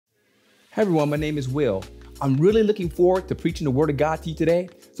Hi everyone, my name is Will. I'm really looking forward to preaching the Word of God to you today.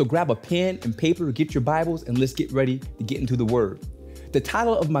 So grab a pen and paper, get your Bibles, and let's get ready to get into the Word. The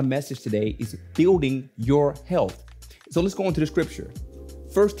title of my message today is Building Your Health. So let's go into the scripture.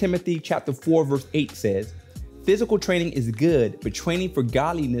 1 Timothy chapter 4, verse 8 says, "Physical training is good, but training for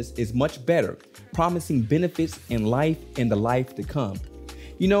godliness is much better, promising benefits in life and the life to come."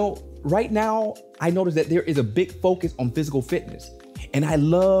 You know, right now, I notice that there is a big focus on physical fitness, and I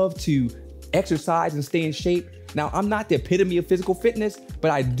love to exercise and stay in shape. Now, I'm not the epitome of physical fitness,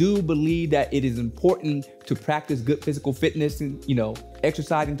 but I do believe that it is important to practice good physical fitness and,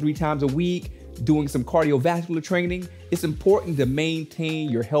 exercising 3 times a week, doing some cardiovascular training. It's important to maintain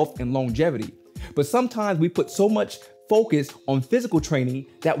your health and longevity. But sometimes we put so much focus on physical training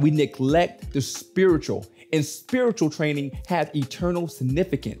that we neglect the spiritual. And spiritual training has eternal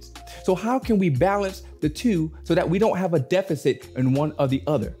significance. So how can we balance the two so that we don't have a deficit in one or the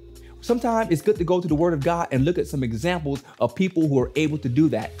other? Sometimes it's good to go to the Word of God and look at some examples of people who are able to do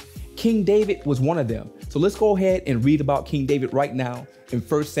that. King David was one of them. So let's go ahead and read about King David right now in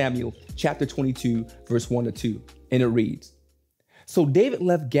 1 Samuel chapter 22, verse 1 to 2. And it reads, "So David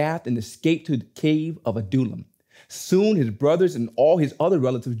left Gath and escaped to the cave of Adullam. Soon his brothers and all his other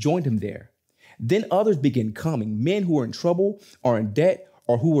relatives joined him there. Then others began coming, men who were in trouble or in debt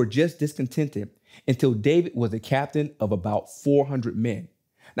or who were just discontented, until David was the captain of about 400 men.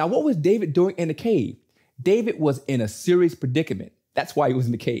 Now, what was David doing in the cave? David was in a serious predicament. That's why he was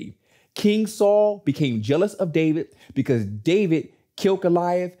in the cave. King Saul became jealous of David because David killed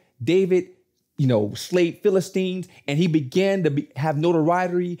Goliath. David, slayed Philistines, and he began to have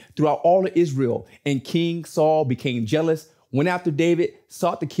notoriety throughout all of Israel. And King Saul became jealous, went after David,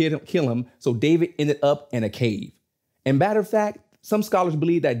 sought to kill him. So David ended up in a cave. And matter of fact, some scholars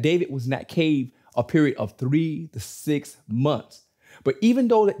believe that David was in that cave a period of 3 to 6 months. But even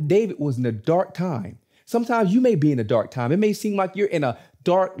though David was in a dark time, sometimes you may be in a dark time. It may seem like you're in a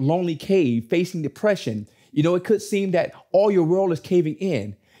dark, lonely cave facing depression. It could seem that all your world is caving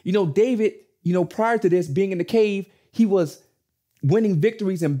in. David, prior to this being in the cave, he was winning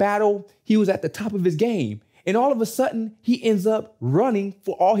victories in battle. He was at the top of his game. And all of a sudden, he ends up running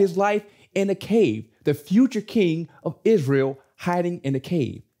for all his life in a cave, the future king of Israel hiding in a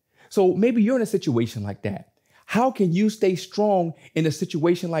cave. So maybe you're in a situation like that. How can you stay strong in a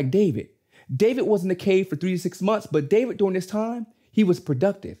situation like David? David was in the cave for 3 to 6 months, but David during this time, he was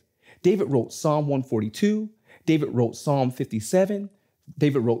productive. David wrote Psalm 142. David wrote Psalm 57.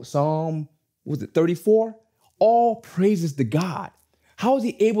 David wrote Psalm, 34? All praises to God. How is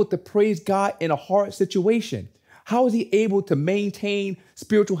he able to praise God in a hard situation? How is he able to maintain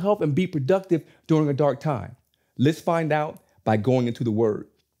spiritual health and be productive during a dark time? Let's find out by going into the Word.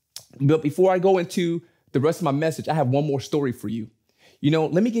 But before I go into the rest of my message, I have one more story for you.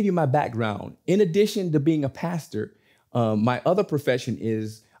 Let me give you my background. In addition to being a pastor, my other profession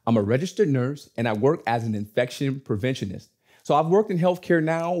is I'm a registered nurse and I work as an infection preventionist. So I've worked in healthcare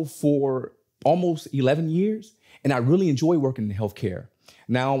now for almost 11 years, and I really enjoy working in healthcare.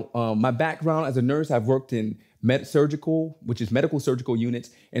 Now, my background as a nurse, I've worked in surgical, which is medical surgical units,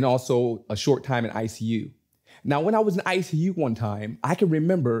 and also a short time in ICU. Now, when I was in ICU one time, I can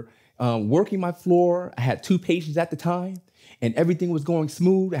remember working my floor. I had 2 patients at the time, and everything was going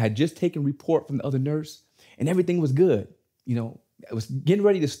smooth. I had just taken a report from the other nurse, and everything was good. I was getting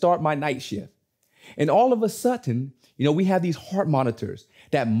ready to start my night shift. And all of a sudden, we have these heart monitors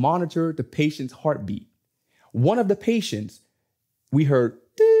that monitor the patient's heartbeat. One of the patients, we heard,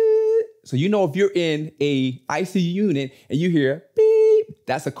 "Dee." So if you're in a ICU unit and you hear beep,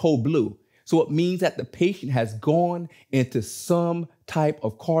 that's a code blue. So it means that the patient has gone into some type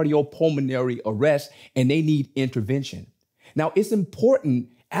of cardiopulmonary arrest and they need intervention. Now, it's important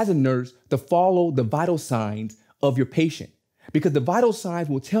as a nurse to follow the vital signs of your patient, because the vital signs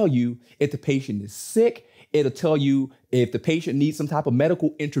will tell you if the patient is sick. It'll tell you if the patient needs some type of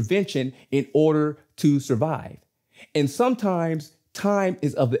medical intervention in order to survive. And sometimes time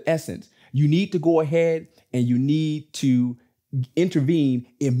is of the essence. You need to go ahead and you need to intervene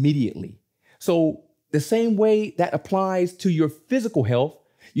immediately. So the same way that applies to your physical health,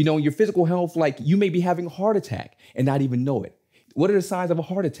 your physical health, like you may be having a heart attack and not even know it. What are the signs of a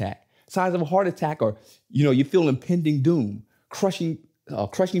heart attack? Signs of a heart attack are, you feel impending doom, crushing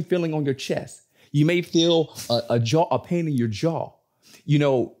feeling on your chest. You may feel a pain in your jaw.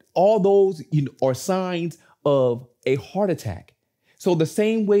 All those are signs of a heart attack. So the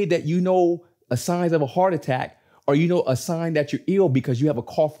same way that a signs of a heart attack, or a sign that you're ill because you have a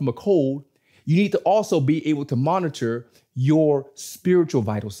cough from a cold, you need to also be able to monitor your spiritual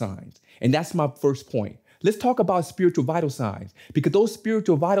vital signs. And that's my first point. Let's talk about spiritual vital signs, because those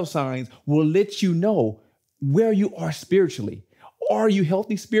spiritual vital signs will let you know where you are spiritually. Are you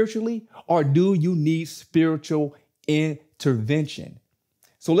healthy spiritually, or do you need spiritual intervention?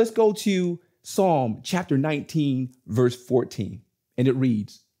 So let's go to Psalm chapter 19, verse 14. And it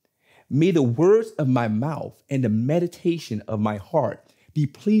reads, "May the words of my mouth and the meditation of my heart be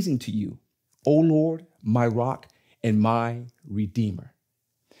pleasing to you, O Lord, my rock and my redeemer."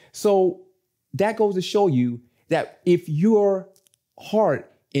 So that goes to show you that if your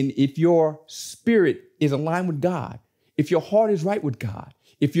heart and if your spirit is aligned with God, if your heart is right with God,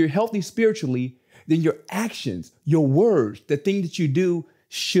 if you're healthy spiritually, then your actions, your words, the thing that you do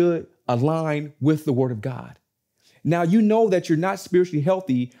should align with the word of God. Now, you know that you're not spiritually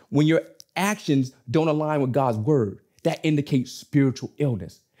healthy when your actions don't align with God's word. That indicates spiritual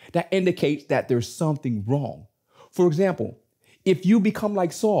illness. That indicates that there's something wrong. For example, if you become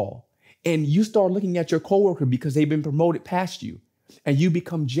like Saul and you start looking at your coworker because they've been promoted past you and you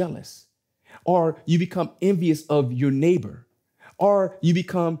become jealous, or you become envious of your neighbor, or you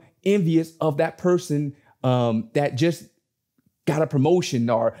become envious of that person that just got a promotion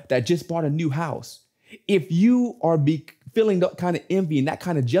or that just bought a new house. If you are feeling that kind of envy and that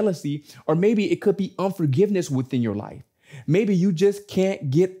kind of jealousy, or maybe it could be unforgiveness within your life. Maybe you just can't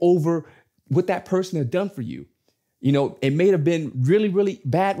get over what that person has done for you. You know, it may have been really, really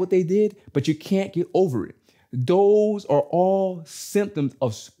bad what they did, but you can't get over it. Those are all symptoms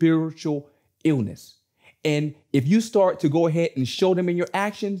of spiritual illness. And if you start to go ahead and show them in your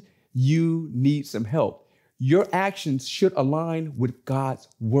actions, you need some help. Your actions should align with God's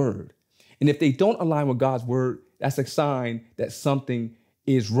word. And if they don't align with God's word, that's a sign that something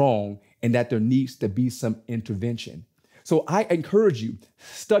is wrong and that there needs to be some intervention. So I encourage you,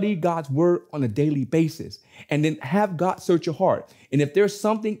 study God's word on a daily basis and then have God search your heart. And if there's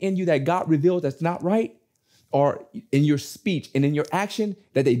something in you that God reveals that's not right, or in your speech and in your action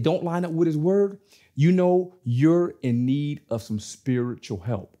that they don't line up with his word, you know you're in need of some spiritual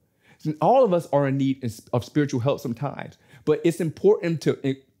help. And all of us are in need of spiritual help sometimes, but it's important to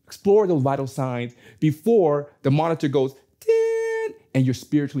explore those vital signs before the monitor goes, "Ding," and you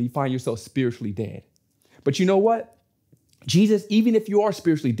find yourself spiritually dead. But you know what? Jesus, even if you are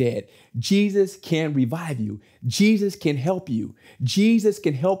spiritually dead, Jesus can revive you. Jesus can help you. Jesus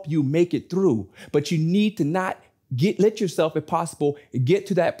can help you make it through. But you need to not let yourself, if possible, get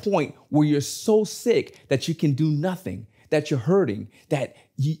to that point where you're so sick that you can do nothing, that you're hurting, that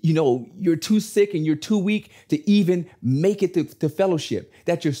you're too sick and you're too weak to even make it to fellowship,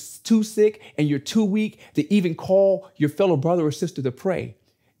 that you're too sick and you're too weak to even call your fellow brother or sister to pray.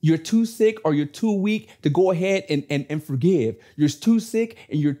 You're too sick or you're too weak to go ahead and forgive. You're too sick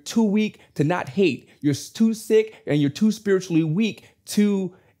and you're too weak to not hate. You're too sick and you're too spiritually weak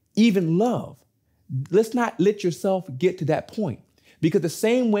to even love. Let's not let yourself get to that point, because the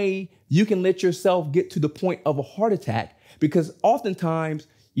same way you can let yourself get to the point of a heart attack, because oftentimes,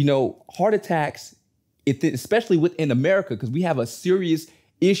 heart attacks, especially within America, because we have a serious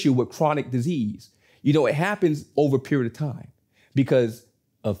issue with chronic disease. It happens over a period of time because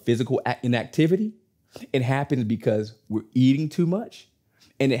of physical inactivity. It happens because we're eating too much.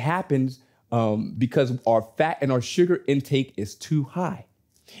 And it happens because our fat and our sugar intake is too high.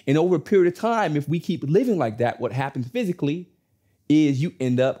 And over a period of time, if we keep living like that, what happens physically is you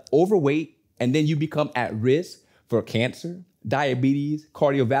end up overweight, and then you become at risk for cancer, diabetes,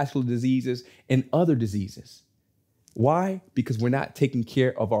 cardiovascular diseases, and other diseases. Why? Because we're not taking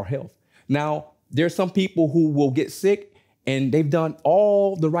care of our health. Now, there are some people who will get sick and they've done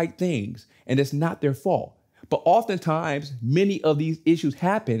all the right things, and it's not their fault. But oftentimes, many of these issues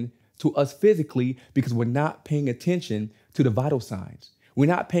happen to us physically because we're not paying attention to the vital signs. We're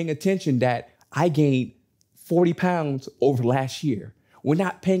not paying attention that I gained 40 pounds over last year. We're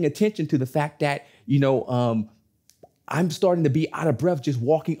not paying attention to the fact that, I'm starting to be out of breath just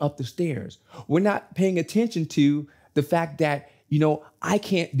walking up the stairs. We're not paying attention to the fact that, I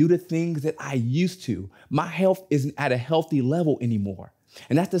can't do the things that I used to. My health isn't at a healthy level anymore.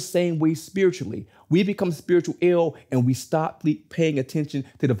 And that's the same way spiritually. We become spiritual ill and we stop paying attention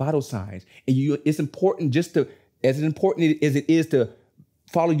to the vital signs. And it's important as important as it is to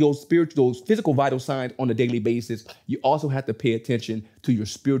follow those physical vital signs on a daily basis, you also have to pay attention to your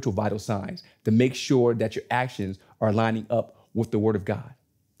spiritual vital signs to make sure that your actions are lining up with the word of God.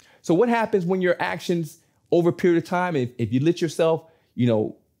 So what happens when your actions over a period of time, if you let yourself,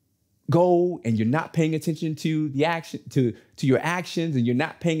 go and you're not paying attention to the action, to your actions, and you're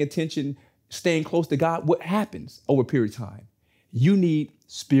not paying attention, staying close to God, what happens over a period of time? You need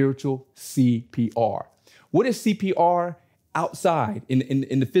spiritual CPR. What is CPR? outside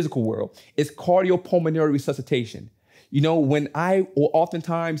in the physical world. It's cardiopulmonary resuscitation. You know, when I will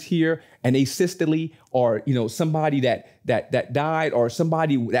oftentimes hear an asystole or, you know, somebody that died or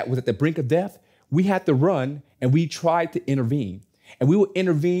somebody that was at the brink of death, we had to run and we tried to intervene. And we would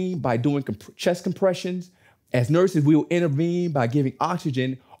intervene by doing chest compressions. As nurses, we will intervene by giving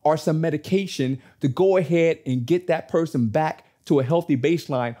oxygen or some medication to go ahead and get that person back to a healthy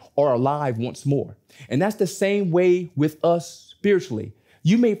baseline or alive once more. And that's the same way with us spiritually.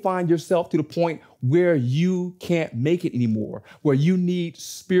 You may find yourself to the point where you can't make it anymore, where you need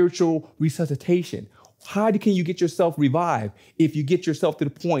spiritual resuscitation. How can you get yourself revived if you get yourself to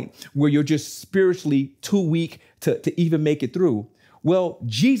the point where you're just spiritually too weak to even make it through? Well,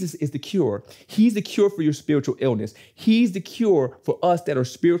 Jesus is the cure. He's the cure for your spiritual illness. He's the cure for us that are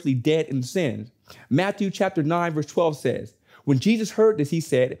spiritually dead in sin. Matthew chapter 9, verse 12 says, when Jesus heard this, he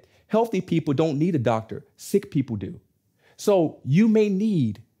said, healthy people don't need a doctor, sick people do. So you may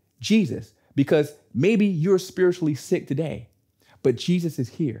need Jesus because maybe you're spiritually sick today, but Jesus is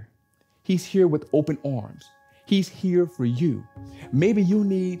here. He's here with open arms. He's here for you. Maybe you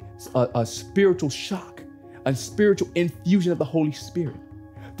need a spiritual shock, a spiritual infusion of the Holy Spirit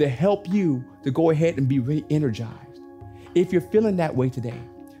to help you to go ahead and be re-energized. If you're feeling that way today,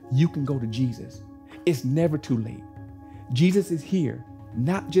 you can go to Jesus. It's never too late. Jesus is here,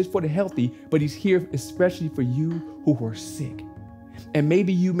 not just for the healthy, but he's here especially for you who are sick. And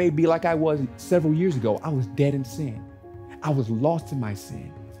maybe you may be like I was several years ago. I was dead in sin. I was lost in my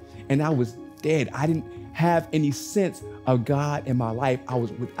sin. And I was dead. I didn't have any sense of God in my life. I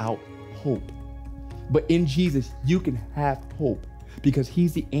was without hope. But in Jesus, you can have hope because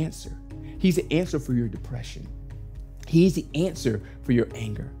he's the answer. He's the answer for your depression. He's the answer for your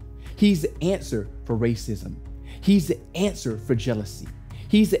anger. He's the answer for racism. He's the answer for jealousy.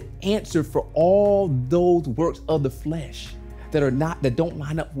 He's the answer for all those works of the flesh that don't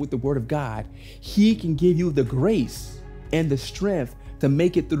line up with the word of God. He can give you the grace and the strength to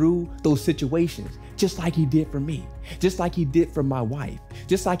make it through those situations, just like he did for me, just like he did for my wife,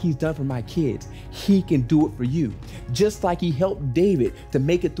 just like he's done for my kids. He can do it for you. Just like he helped David to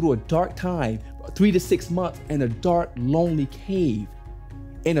make it through a dark time, 3 to 6 months in a dark, lonely cave,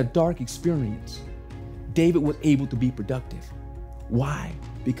 in a dark experience. David was able to be productive. Why?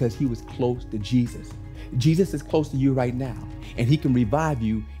 Because he was close to Jesus. Jesus is close to you right now, and he can revive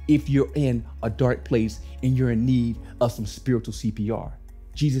you if you're in a dark place and you're in need of some spiritual CPR.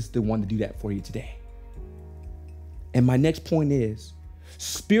 Jesus is the one to do that for you today. And my next point is,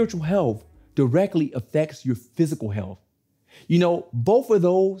 spiritual health directly affects your physical health. You know, both of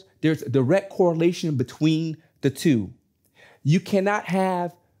those, there's a direct correlation between the two. You cannot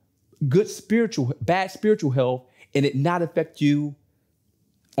have bad spiritual health and it not affect you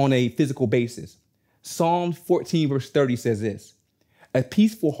on a physical basis. Psalm 14 verse 30 says this, a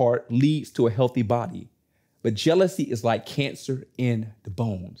peaceful heart leads to a healthy body, but jealousy is like cancer in the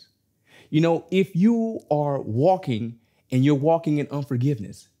bones. You know, if you are walking and you're walking in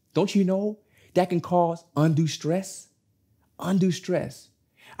unforgiveness, don't you know that can cause undue stress? Undue stress.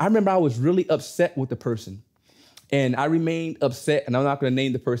 I remember I was really upset with the person. And I remained upset, and I'm not going to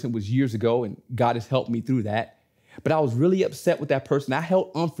name the person. It was years ago, and God has helped me through that. But I was really upset with that person. I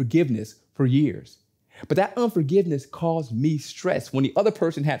held unforgiveness for years. But that unforgiveness caused me stress when the other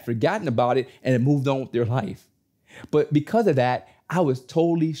person had forgotten about it and had moved on with their life. But because of that, I was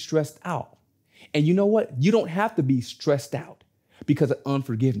totally stressed out. And you know what? You don't have to be stressed out because of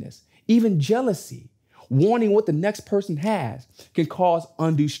unforgiveness. Even jealousy, wanting what the next person has, can cause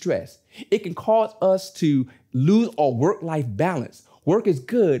undue stress. It can cause us to lose our work-life balance. Work is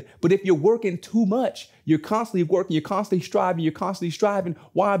good, but if you're working too much, you're constantly working, you're constantly striving.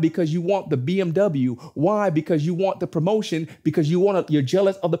 Why? Because you want the BMW. Why? Because you want the promotion, because you're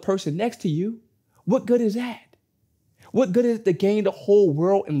jealous of the person next to you. What good is that? What good is it to gain the whole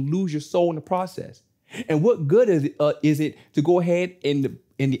world and lose your soul in the process? And what good is it to go ahead and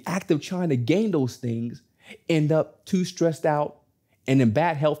in the act of trying to gain those things, end up too stressed out and in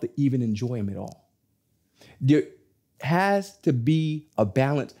bad health to even enjoy them at all? There has to be a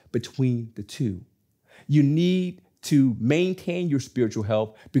balance between the two. You need to maintain your spiritual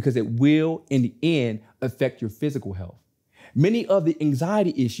health because it will, in the end, affect your physical health. Many of the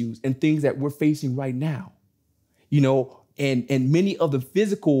anxiety issues and things that we're facing right now, you know, and many of the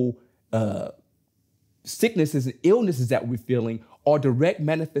physical sicknesses and illnesses that we're feeling are direct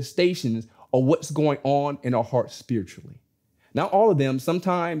manifestations of what's going on in our hearts spiritually. Not all of them.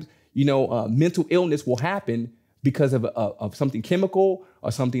 Sometimes, you know, mental illness will happen because of something chemical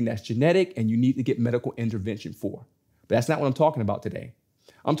or something that's genetic and you need to get medical intervention for. But that's not what I'm talking about today.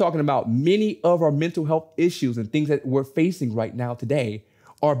 I'm talking about many of our mental health issues and things that we're facing right now today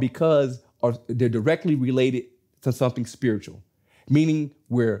are because they're directly related to something spiritual, meaning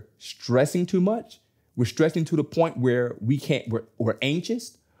we're stressing too much. We're stressing to the point where we're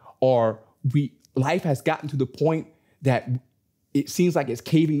anxious, or life has gotten to the point that it seems like it's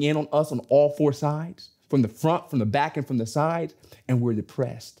caving in on us on all four sides, from the front, from the back, and from the sides, and we're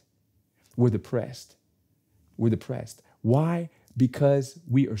depressed. We're depressed. We're depressed. Why? Because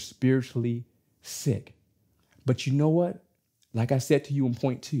we are spiritually sick. But you know what? Like I said to you in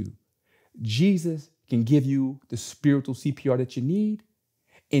point 2, Jesus can give you the spiritual CPR that you need.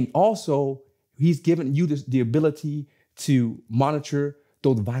 And also, he's given you the ability to monitor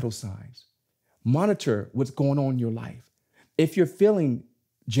those vital signs. Monitor what's going on in your life. If you're feeling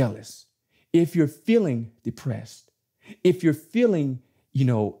jealous, if you're feeling depressed, if you're feeling,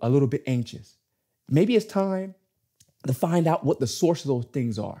 a little bit anxious, maybe it's time to find out what the source of those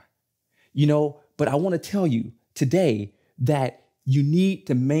things are. But I want to tell you today that you need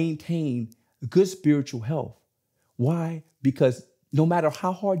to maintain good spiritual health. Why? Because no matter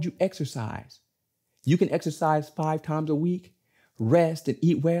how hard you exercise, you can exercise 5 times a week, rest and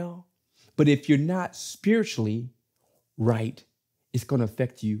eat well. But if you're not spiritually right, it's going to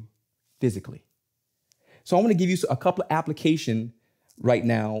affect you physically. So I want to give you a couple of application right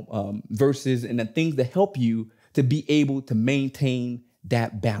now, verses and the things that help you to be able to maintain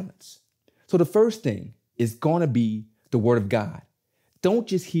that balance. So the first thing is going to be the word of God. Don't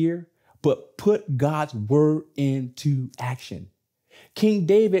just hear, but put God's word into action. King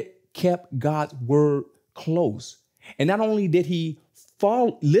David kept God's word close. And not only did he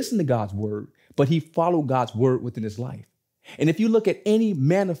listen to God's word, but he followed God's word within his life. And if you look at any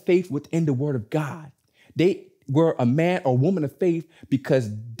man of faith within the word of God, they were a man or woman of faith because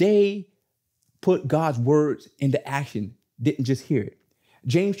they put God's words into action, didn't just hear it.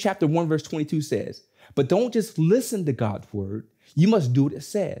 James chapter 1, verse 22 says, but don't just listen to God's word. You must do what it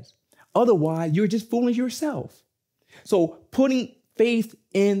says. Otherwise, you're just fooling yourself. So putting faith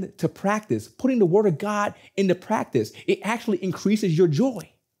into practice, putting the word of God into practice, it actually increases your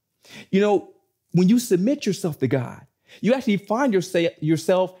joy. When you submit yourself to God, you actually find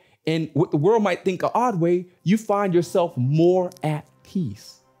yourself in what the world might think an odd way, you find yourself more at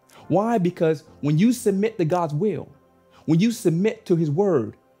peace. Why? Because when you submit to God's will, when you submit to his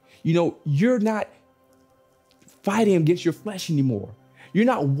word, you're not fighting against your flesh anymore. You're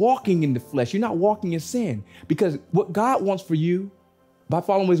not walking in the flesh. You're not walking in sin, because what God wants for you by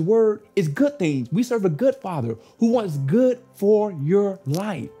following his word is good things. We serve a good Father who wants good for your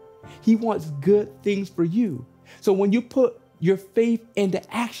life. He wants good things for you. So when you put your faith into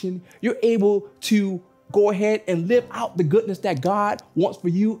action, you're able to go ahead and live out the goodness that God wants for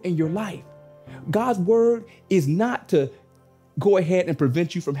you in your life. God's word is not to go ahead and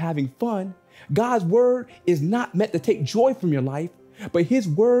prevent you from having fun. God's word is not meant to take joy from your life, but his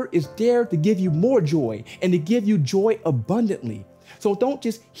word is there to give you more joy and to give you joy abundantly. So don't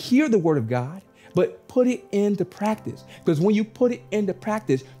just hear the word of God, but put it into practice. Because when you put it into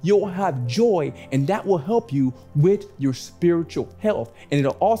practice, you'll have joy, and that will help you with your spiritual health. And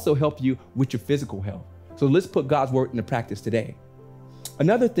it'll also help you with your physical health. So let's put God's word into practice today.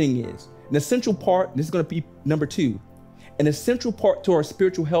 Another thing is, an essential part, this is going to be number 2, an essential part to our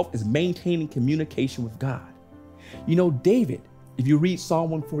spiritual health is maintaining communication with God. David, if you read Psalm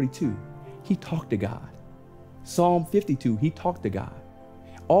 142, he talked to God. Psalm 52, he talked to God.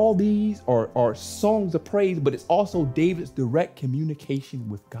 All these are songs of praise, but it's also David's direct communication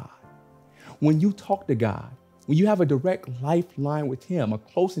with God. When you talk to God, when you have a direct lifeline with him, a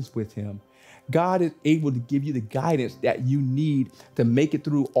closeness with him, God is able to give you the guidance that you need to make it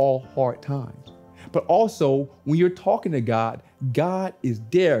through all hard times. But also, when you're talking to God, God is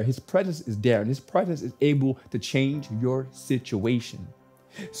there. His presence is there, and his presence is able to change your situation.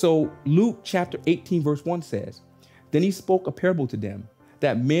 So Luke chapter 18, verse 1 says, then he spoke a parable to them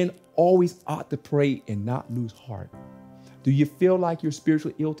that men always ought to pray and not lose heart. Do you feel like you're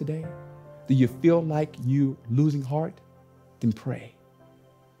spiritually ill today? Do you feel like you're losing heart? Then pray.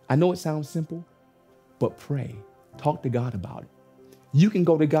 I know it sounds simple, but pray. Talk to God about it. You can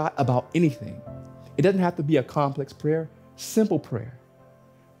go to God about anything. It doesn't have to be a complex prayer, simple prayer.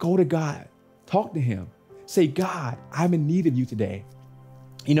 Go to God, talk to him. Say, God, I'm in need of you today.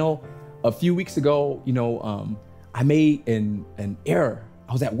 A few weeks ago, I made an error.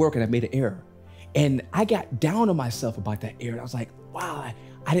 I was at work and I made an error. And I got down on myself about that error. I was like, wow,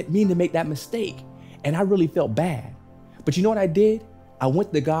 I didn't mean to make that mistake. And I really felt bad. But you know what I did? I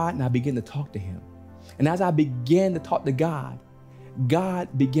went to God and I began to talk to him. And as I began to talk to God, God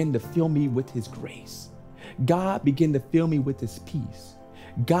began to fill me with his grace. God began to fill me with his peace.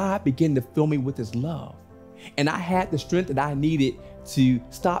 God began to fill me with his love. And I had the strength that I needed to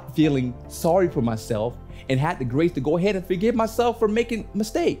stop feeling sorry for myself and had the grace to go ahead and forgive myself for making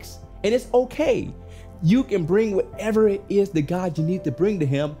mistakes. And it's okay. You can bring whatever it is that God you need to bring to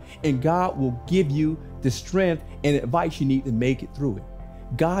him, and God will give you the strength and advice you need to make it through it.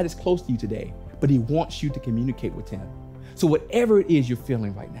 God is close to you today, but he wants you to communicate with him. So whatever it is you're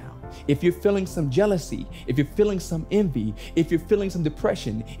feeling right now, if you're feeling some jealousy, if you're feeling some envy, if you're feeling some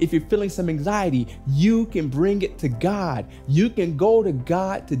depression, if you're feeling some anxiety, you can bring it to God. You can go to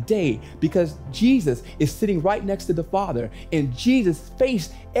God today because Jesus is sitting right next to the Father, and Jesus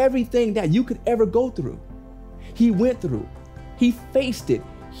faced everything that you could ever go through. He went through. He faced it.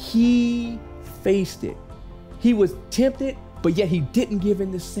 He faced it. He was tempted, but yet he didn't give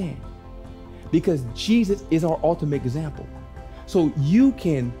in to sin because Jesus is our ultimate example. So you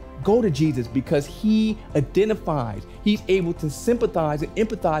can go to Jesus because he identifies, he's able to sympathize and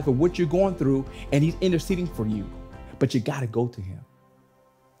empathize with what you're going through, and he's interceding for you. But you got to go to him.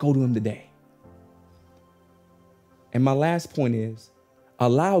 Go to him today. And my last point is,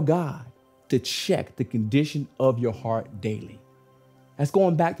 allow God to check the condition of your heart daily. That's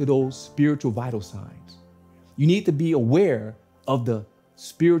going back to those spiritual vital signs. You need to be aware of the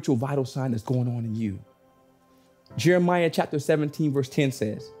spiritual vital sign that's going on in you. Jeremiah chapter 17, verse 10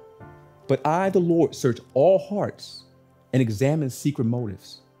 says, "But I, the Lord, search all hearts and examine secret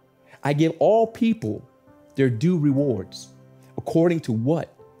motives. I give all people their due rewards according to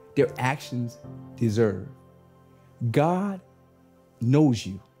what their actions deserve." God knows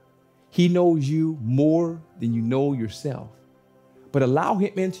you. He knows you more than you know yourself. But allow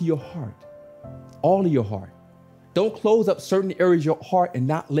him into your heart, all of your heart. Don't close up certain areas of your heart and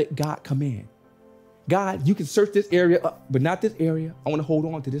not let God come in. God, you can search this area up, but not this area. I want to hold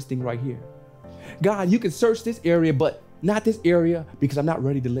on to this thing right here. God, you can search this area, but not this area because I'm not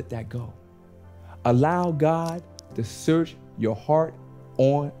ready to let that go. Allow God to search your heart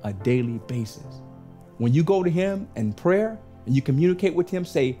on a daily basis. When you go to him in prayer and you communicate with him,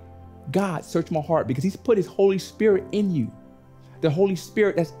 say, God, search my heart, because he's put his Holy Spirit in you. The Holy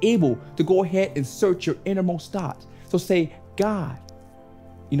Spirit that's able to go ahead and search your innermost thoughts. So say, God,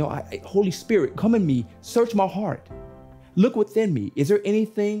 Holy Spirit, come in me, search my heart. Look within me. Is there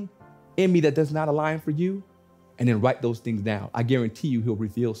anything in me that does not align for you? And then write those things down. I guarantee you he'll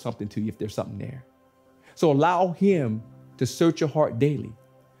reveal something to you if there's something there. So allow him to search your heart daily.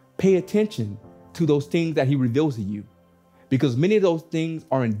 Pay attention to those things that he reveals to you, because many of those things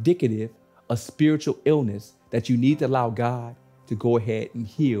are indicative of spiritual illness that you need to allow God to go ahead and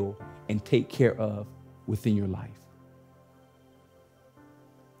heal and take care of within your life.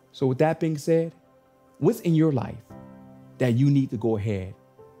 So with that being said, what's in your life that you need to go ahead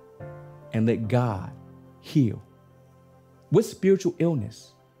and let God heal? What spiritual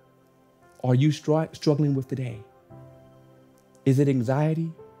illness are you struggling with today? Is it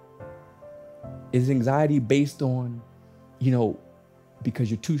anxiety? Is anxiety based on, because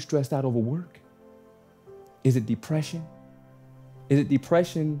you're too stressed out over work? Is it depression? Is it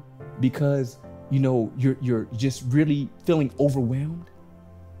depression because, you're just really feeling overwhelmed?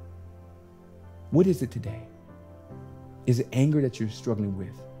 What is it today? Is it anger that you're struggling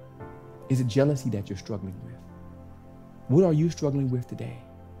with? Is it jealousy that you're struggling with? What are you struggling with today?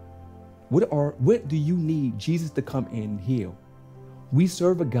 What do you need Jesus to come in and heal? We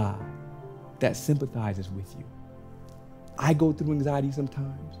serve a God that sympathizes with you. I go through anxiety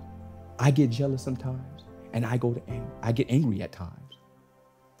sometimes. I get jealous sometimes, and I get angry at times.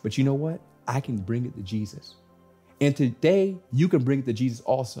 But you know what? I can bring it to Jesus. And today you can bring it to Jesus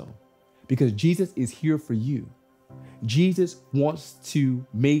also, because Jesus is here for you. Jesus wants to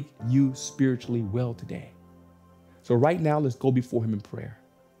make you spiritually well today. So right now, let's go before him in prayer.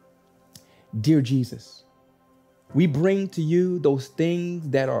 Dear Jesus, we bring to you those things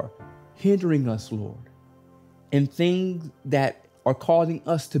that are hindering us, Lord, and things that are causing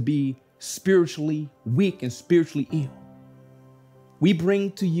us to be spiritually weak and spiritually ill. We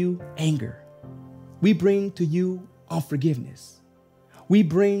bring to you anger. We bring to you unforgiveness. We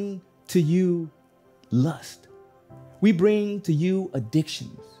bring to you lust. We bring to you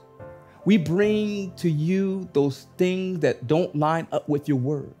addictions. We bring to you those things that don't line up with your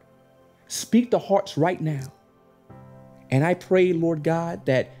word. Speak to hearts right now. And I pray, Lord God,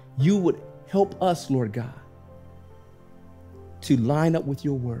 that you would help us, Lord God, to line up with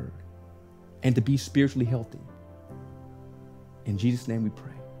your word and to be spiritually healthy. In Jesus' name we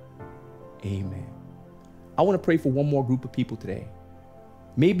pray. Amen. I want to pray for one more group of people today.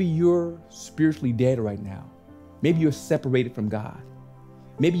 Maybe you're spiritually dead right now. Maybe you're separated from God.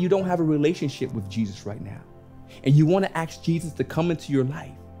 Maybe you don't have a relationship with Jesus right now. and you want to ask Jesus to come into your life,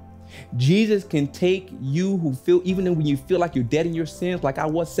 Jesus can take you who feel, even when you feel like you're dead in your sins, like I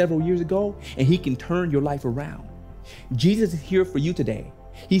was several years ago, and he can turn your life around. Jesus is here for you today.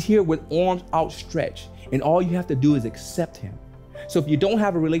 He's here with arms outstretched, and all you have to do is accept him. So if you don't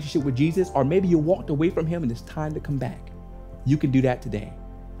have a relationship with Jesus, or maybe you walked away from him and it's time to come back, you can do that today.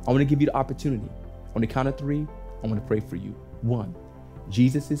 I want to give you the opportunity. On the count of 3, I want to pray for you. 1,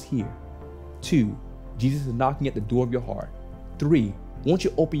 Jesus is here. 2, Jesus is knocking at the door of your heart. 3, won't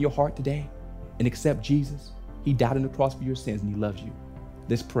you open your heart today and accept Jesus? He died on the cross for your sins and he loves you.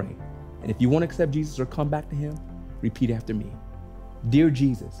 Let's pray. And if you want to accept Jesus or come back to him, repeat after me. Dear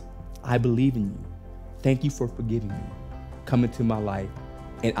Jesus, I believe in you. Thank you for forgiving me. Come into my life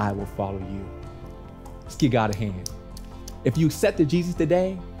and I will follow you. Let's give God a hand. If you accepted Jesus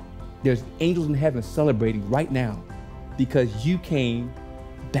today, there's angels in heaven celebrating right now because you came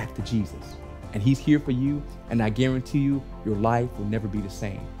back to Jesus. And he's here for you, and I guarantee you, your life will never be the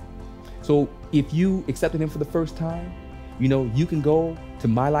same. So if you accepted him for the first time, you can go to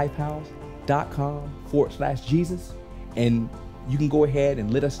mylifehouse.com/Jesus, and you can go ahead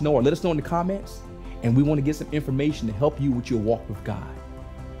and let us know in the comments, and we want to get some information to help you with your walk with God.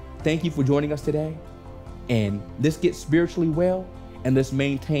 Thank you for joining us today, and let's get spiritually well, and let's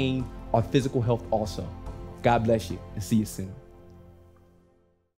maintain our physical health also. God bless you, and see you soon.